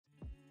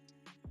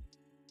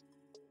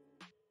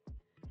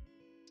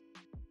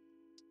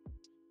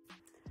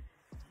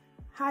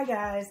Hi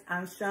guys,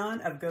 I'm Sean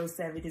of Geaux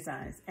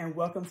Designs and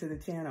welcome to the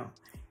channel.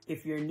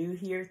 If you're new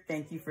here,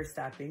 thank you for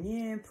stopping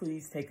in.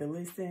 Please take a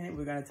listen.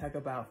 We're going to talk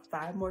about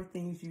 5 more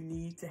things you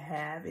need to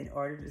have in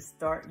order to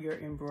start your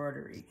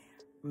embroidery,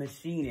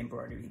 machine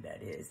embroidery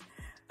that is.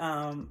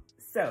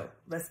 So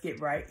let's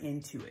get right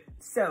into it.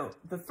 So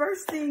the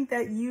first thing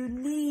that you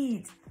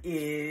need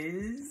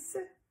is,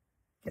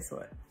 guess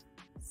what?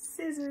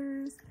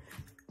 Scissors.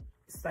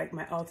 It's like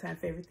my all-time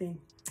favorite thing.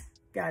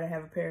 Gotta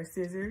have a pair of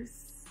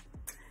scissors.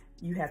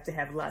 You have to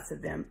have lots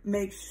of them.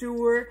 Make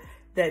sure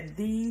that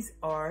these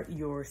are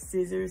your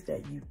scissors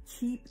that you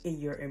keep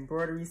in your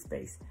embroidery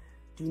space.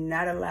 Do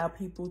not allow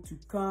people to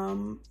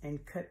come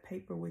and cut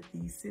paper with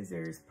these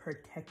scissors.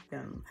 Protect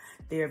them.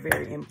 They are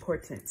very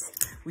important.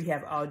 We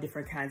have all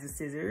different kinds of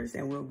scissors,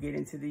 and we'll get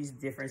into these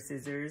different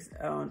scissors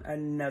on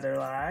another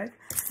live.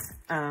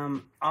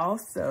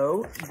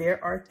 Also,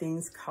 there are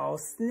things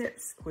called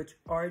snips, which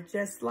are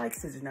just like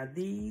scissors. Now,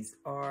 these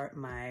are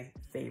my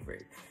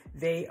favorite.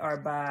 They are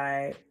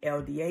by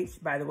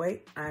LDH. By the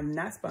way, I'm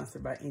not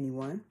sponsored by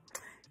anyone.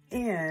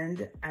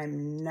 And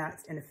I'm not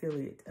an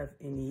affiliate of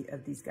any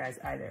of these guys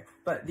either.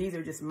 But these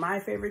are just my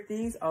favorite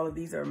things. All of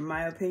these are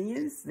my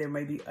opinions. There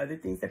may be other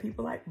things that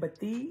people like, but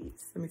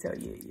these, let me tell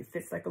you, it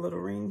fits like a little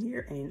ring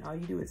here, and all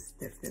you do is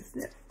snip, snip,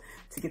 snip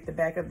to get the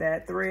back of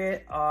that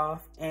thread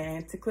off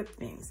and to clip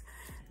things.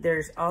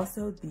 There's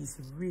also these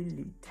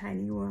really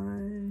tiny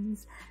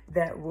ones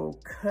that will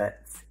cut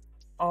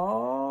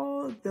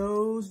all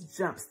those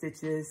jump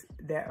stitches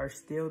that are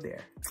still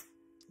there.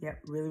 Yep,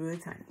 really, really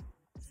tiny.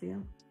 See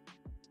them?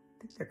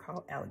 I think they're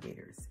called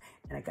alligators,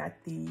 and I got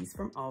these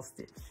from All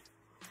Stitch.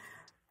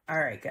 All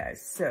right, guys,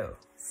 so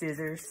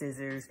scissors,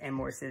 scissors, and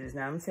more scissors.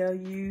 Now I'm gonna tell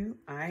you,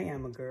 I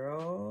am a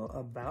girl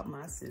about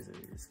my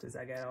scissors because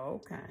I got all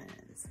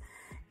kinds,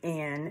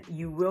 and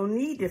you will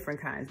need different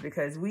kinds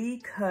because we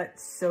cut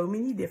so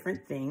many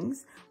different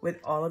things with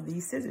all of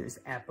these scissors.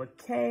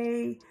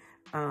 Applique,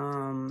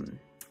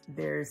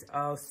 there's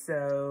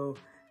also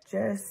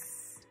just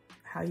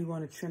how you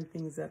want to trim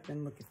things up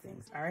and look at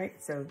things. All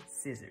right, so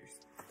scissors.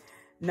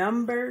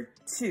 Number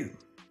 2,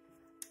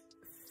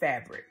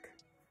 fabric.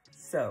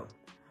 So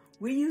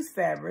we use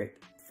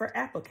fabric for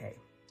applique.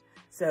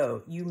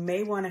 So you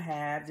may want to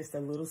have just a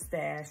little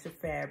stash of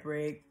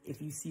fabric.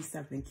 If you see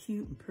something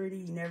cute and pretty,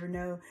 you never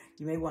know,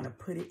 you may want to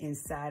put it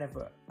inside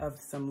of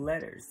some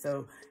letters.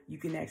 So you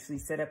can actually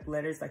set up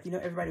letters. Like, you know,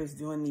 everybody was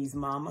doing these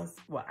mamas.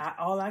 Well,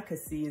 all I could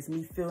see is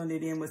me filling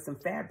it in with some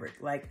fabric.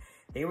 Like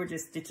they were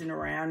just stitching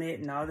around it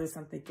and all this.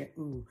 I'm thinking,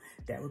 ooh,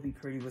 that would be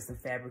pretty with some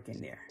fabric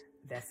in there.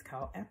 That's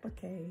called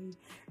applique.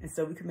 And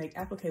so we can make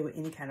applique with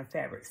any kind of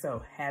fabric.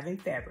 So having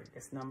fabric,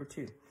 that's number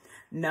 2.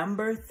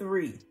 Number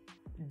 3,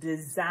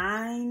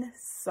 design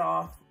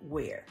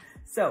software.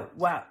 So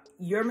while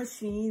your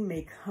machine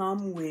may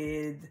come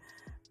with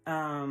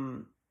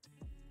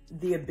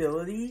the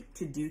ability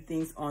to do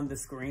things on the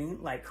screen,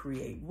 like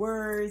create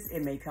words,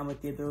 it may come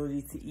with the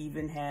ability to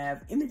even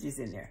have images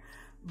in there.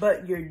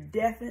 But you're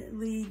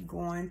definitely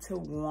going to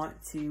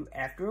want to,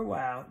 after a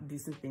while, do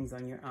some things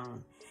on your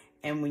own.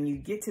 And when you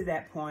get to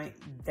that point,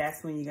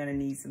 that's when you're gonna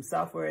need some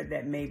software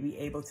that may be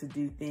able to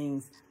do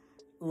things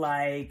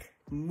like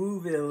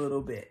move it a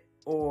little bit,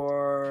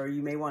 or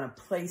you may wanna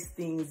place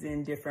things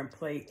in different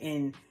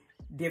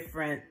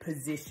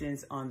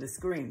positions on the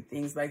screen.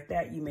 Things like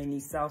that, you may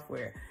need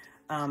software.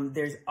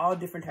 There's all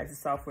different types of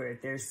software.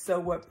 There's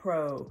Sew What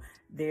Pro,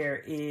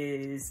 there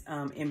is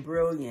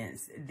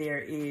Embrilliance,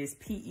 there is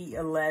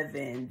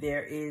PE11,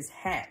 there is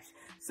Hatch.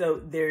 So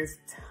there's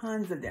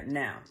tons of them.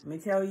 Now, let me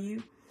tell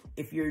you,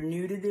 if you're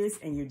new to this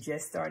and you're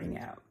just starting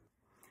out,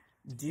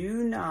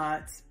 do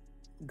not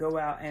go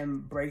out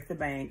and break the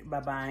bank by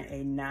buying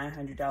a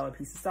 $900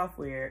 piece of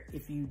software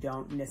if you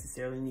don't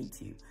necessarily need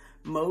to.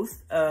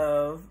 Most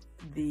of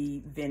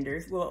the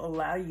vendors will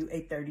allow you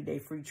a 30-day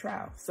free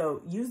trial.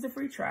 So use the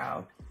free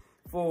trial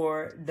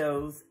for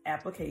those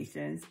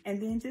applications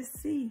and then just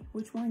see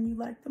which one you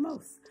like the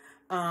most.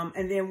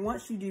 And then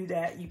once you do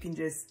that, you can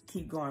just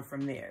keep going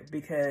from there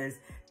because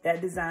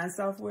that design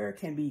software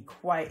can be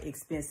quite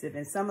expensive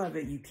and some of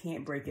it you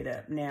can't break it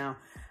up. Now,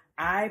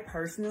 I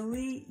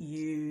personally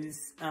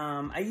use,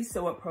 I use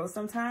Sew What Pro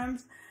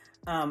sometimes,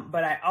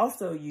 but I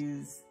also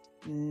use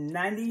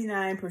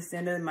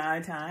 99% of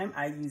my time,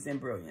 I use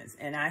Embroidery,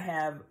 and I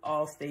have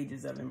all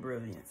stages of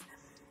Embroidery.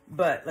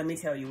 But let me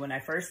tell you, when I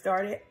first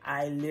started,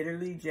 I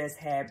literally just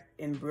had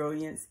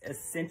Embroidery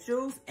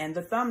Essentials and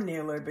the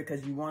thumbnailer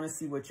because you want to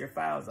see what your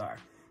files are.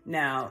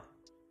 Now,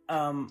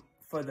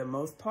 for the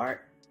most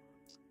part,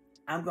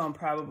 I'm going to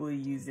probably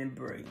use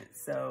Embroidery.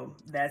 So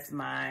that's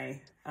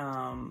my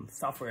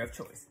software of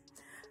choice.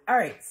 All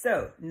right,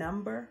 so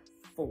number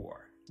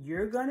 4,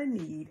 you're going to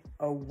need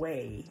a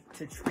way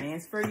to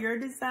transfer your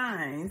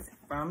designs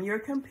from your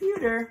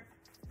computer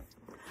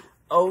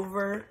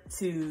over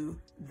to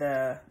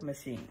the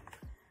machine.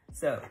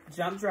 So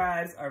jump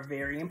drives are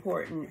very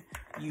important.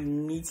 You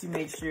need to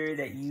make sure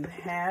that you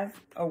have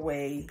a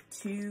way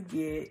to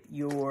get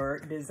your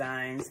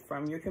designs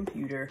from your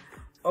computer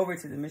over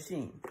to the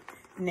machine.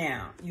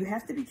 Now, you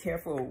have to be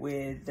careful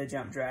with the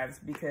jump drives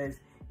because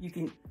you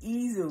can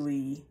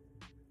easily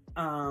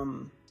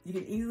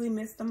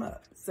mess them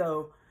up.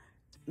 So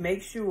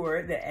make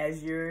sure that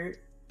as you're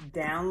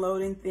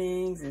downloading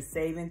things and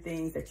saving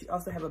things that you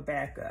also have a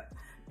backup,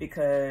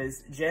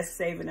 because just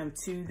saving them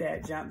to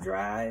that jump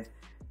drive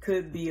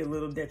could be a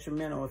little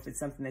detrimental if it's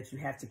something that you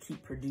have to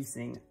keep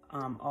producing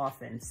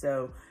often.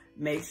 So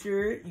make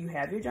sure you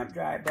have your jump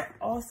drive, but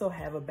also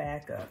have a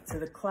backup to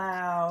the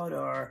cloud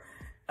or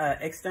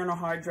external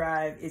hard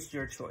drive. It's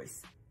your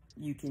choice.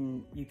 You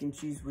can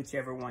choose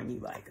whichever one you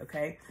like,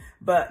 okay?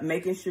 But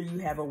making sure you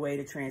have a way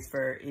to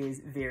transfer is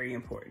very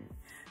important.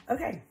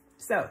 Okay,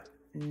 so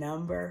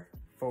number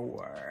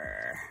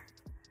 4,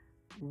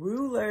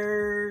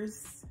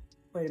 rulers.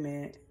 Wait a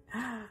minute,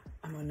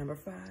 I'm on number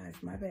 5,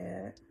 my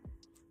bad.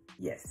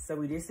 Yes, so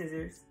we did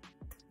scissors,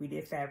 we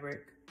did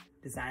fabric,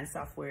 design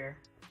software,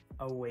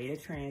 a way to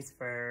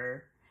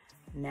transfer,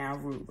 now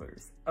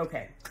rulers.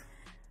 Okay,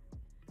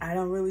 I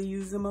don't really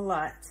use them a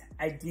lot.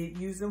 I did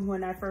use them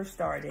when I first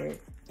started,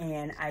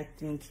 and I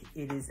think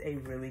it is a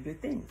really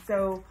good thing.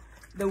 So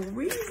the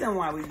reason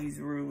why we use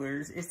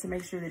rulers is to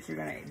make sure that you're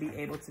gonna be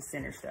able to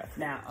center stuff.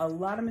 Now, a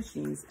lot of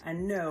machines, I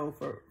know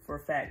for a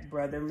fact,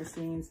 Brother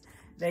machines,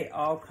 they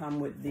all come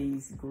with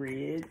these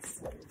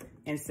grids.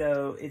 And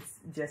so it's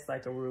just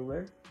like a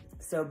ruler.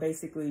 So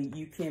basically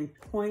you can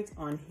point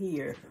on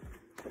here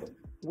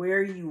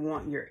where you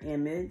want your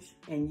image,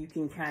 and you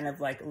can kind of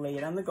like lay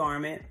it on the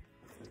garment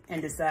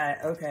and decide,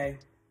 okay,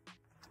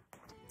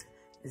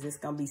 is this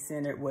gonna be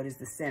centered? What is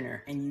the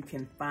center? And you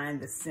can find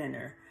the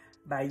center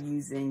by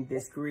using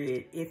this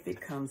grid if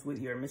it comes with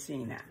your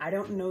machine. Now, I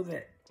don't know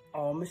that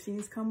all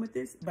machines come with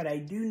this, but I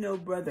do know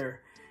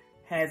Brother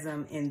has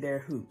them in their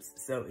hoops.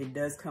 So it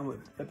does come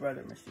with the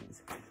Brother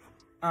machines.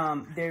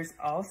 There's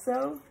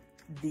also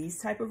these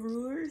type of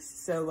rulers.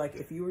 So like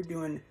if you were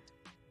doing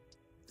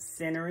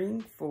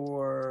centering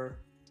for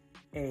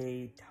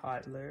a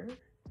toddler,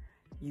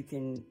 you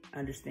can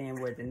understand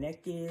where the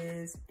neck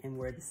is and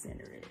where the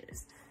center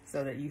is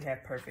so that you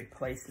have perfect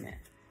placement.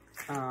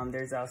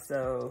 There's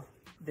also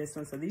this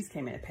one. So these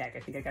came in a pack. I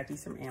think I got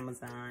these from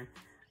Amazon.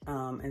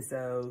 And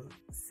so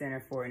center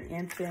for an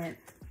infant,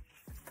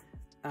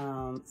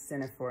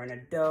 center for an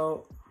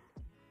adult.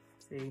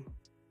 See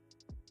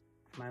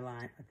my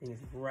line, I think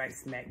it's right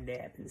smack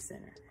dab in the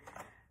center.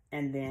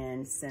 And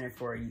then center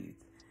for a youth.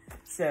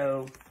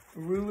 So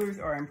rulers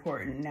are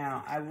important.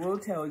 Now, I will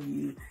tell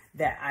you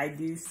that I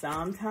do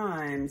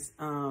sometimes,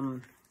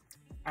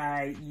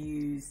 I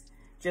use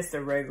just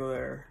a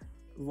regular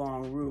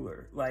long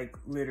ruler, like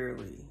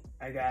literally.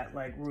 I got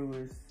like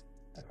rulers,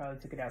 I probably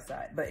took it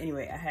outside. But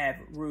anyway, I have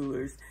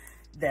rulers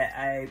that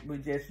I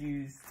would just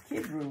use,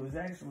 kids rulers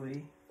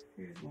actually.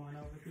 Here's one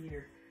over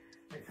here.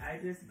 Like I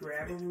just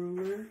grab a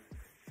ruler.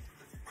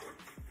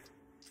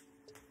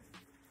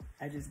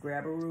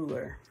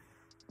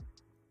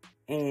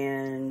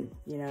 And,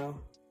 you know,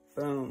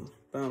 boom,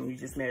 boom, you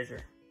just measure.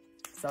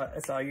 So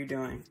that's all you're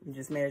doing. You're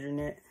just measuring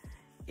it.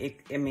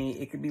 I mean,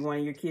 it could be one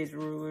of your kids'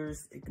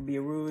 rulers. It could be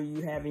a ruler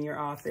you have in your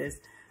office.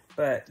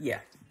 But yeah,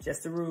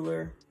 just a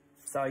ruler.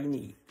 That's all you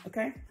need,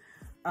 okay?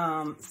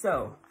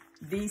 So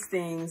these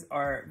things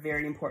are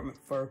very important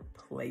for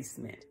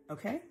placement,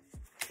 okay?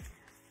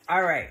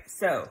 All right,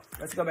 so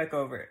let's go back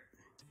over it.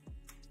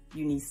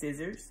 You need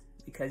scissors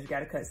because you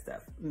gotta cut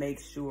stuff. Make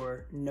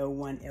sure no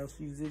one else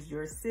uses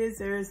your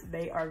scissors.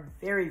 They are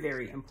very,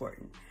 very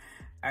important.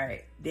 All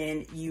right,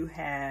 then you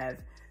have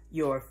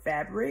your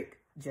fabric,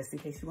 just in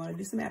case you wanna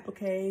do some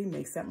applique,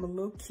 make something a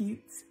little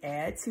cute,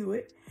 add to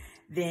it.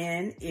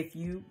 Then if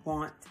you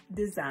want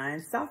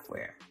design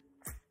software,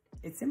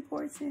 it's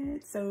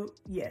important. So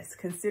yes,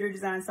 consider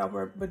design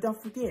software, but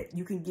don't forget,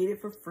 you can get it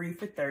for free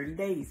for 30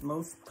 days.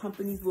 Most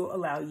companies will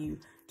allow you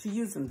to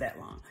use them that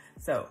long.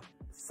 So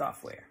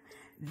software.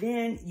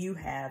 Then you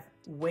have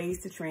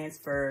ways to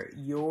transfer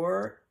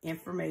your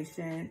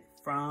information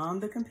from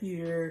the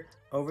computer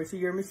over to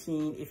your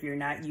machine if you're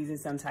not using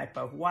some type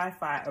of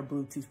Wi-Fi or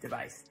Bluetooth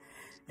device.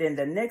 Then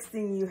the next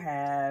thing you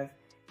have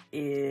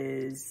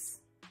is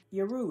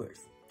your rulers.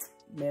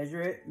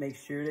 Measure it, make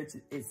sure that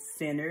it's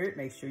centered,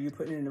 make sure you're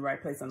putting it in the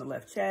right place on the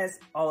left chest,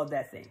 all of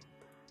that thing.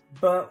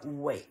 But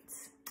wait,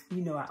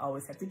 you know I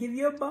always have to give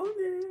you a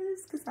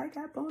bonus because I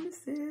got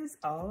bonuses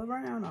all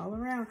around, all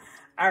around.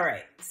 All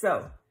right,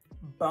 so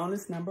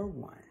bonus number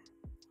 1,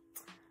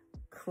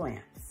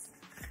 clamps.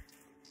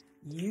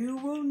 You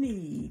will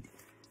need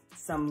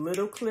some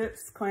little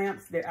clips,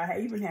 clamps. There, I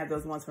even have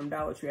those ones from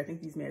Dollar Tree. I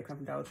think these may have come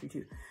from Dollar Tree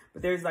too.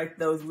 But there's like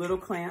those little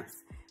clamps.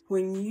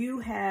 When you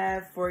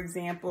have, for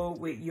example,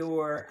 with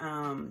your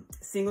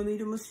single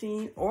needle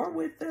machine or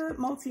with the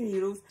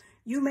multi-needles,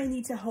 you may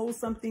need to hold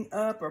something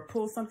up or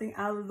pull something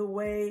out of the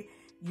way.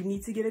 You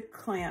need to get a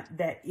clamp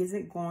that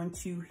isn't going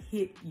to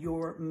hit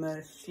your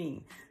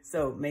machine.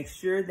 So make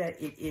sure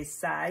that it is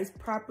sized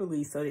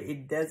properly so that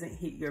it doesn't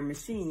hit your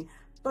machine,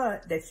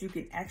 but that you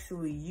can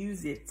actually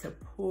use it to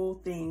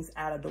pull things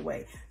out of the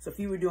way. So if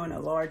you were doing a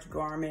large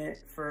garment,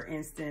 for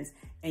instance,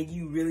 and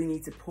you really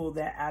need to pull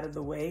that out of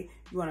the way,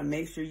 you wanna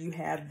make sure you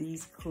have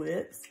these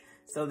clips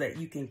so that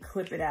you can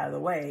clip it out of the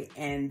way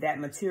and that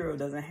material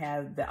doesn't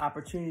have the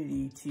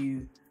opportunity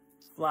to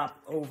flop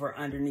over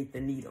underneath the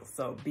needle.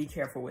 So be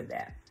careful with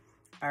that.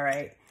 All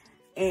right.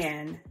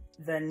 And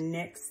the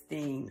next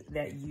thing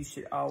that you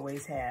should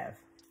always have,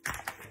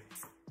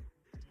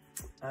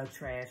 a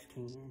trash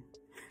can,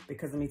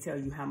 because let me tell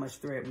you how much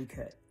thread we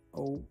cut.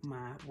 Oh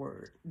my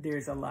word,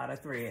 there's a lot of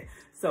thread.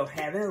 So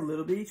having a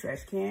little bitty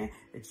trash can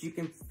that you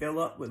can fill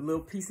up with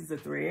little pieces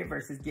of thread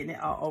versus getting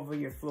it all over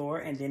your floor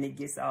and then it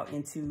gets all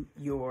into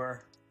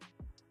your,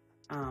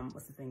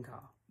 what's the thing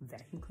called?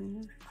 Vacuum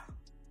cleaner? Oh,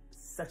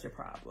 such a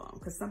problem,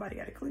 because somebody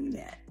got to clean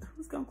that.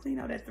 Who's gonna clean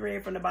all that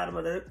thread from the bottom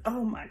of the,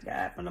 oh my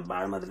God, from the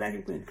bottom of the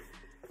vacuum cleaner?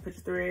 Put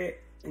your thread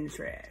in the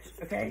trash,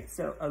 okay?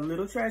 So a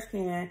little trash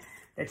can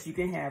that you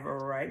can have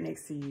right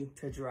next to you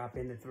to drop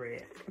in the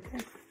thread,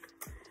 okay?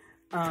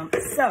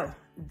 So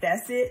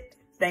that's it.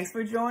 Thanks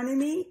for joining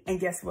me. And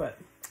guess what?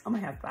 I'm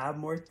gonna have 5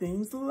 more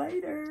things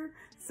later.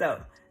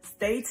 So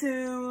stay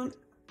tuned.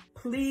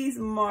 Please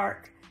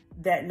mark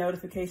that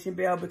notification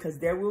bell because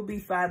there will be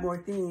 5 more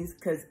things,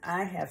 because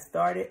I have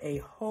started a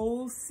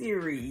whole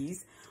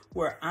series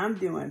where I'm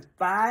doing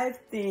 5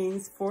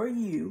 things for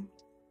you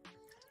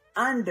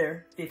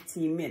under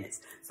 15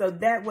 minutes. So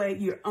that way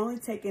you're only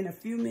taking a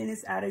few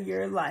minutes out of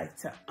your life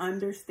to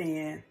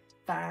understand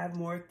 5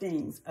 more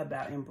things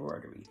about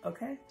embroidery,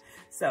 okay?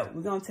 So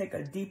we're gonna take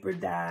a deeper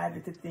dive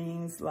into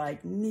things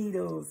like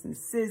needles and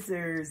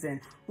scissors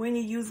and when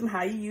you use them,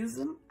 how you use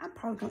them. I'm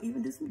probably gonna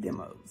even do some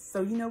demos.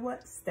 So you know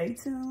what? Stay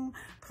tuned.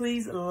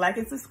 Please like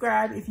and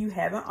subscribe if you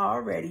haven't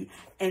already.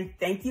 And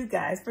thank you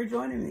guys for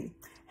joining me.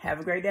 Have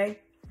a great day.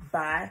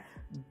 Bye.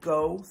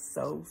 Go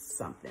sew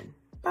something.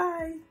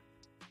 Bye.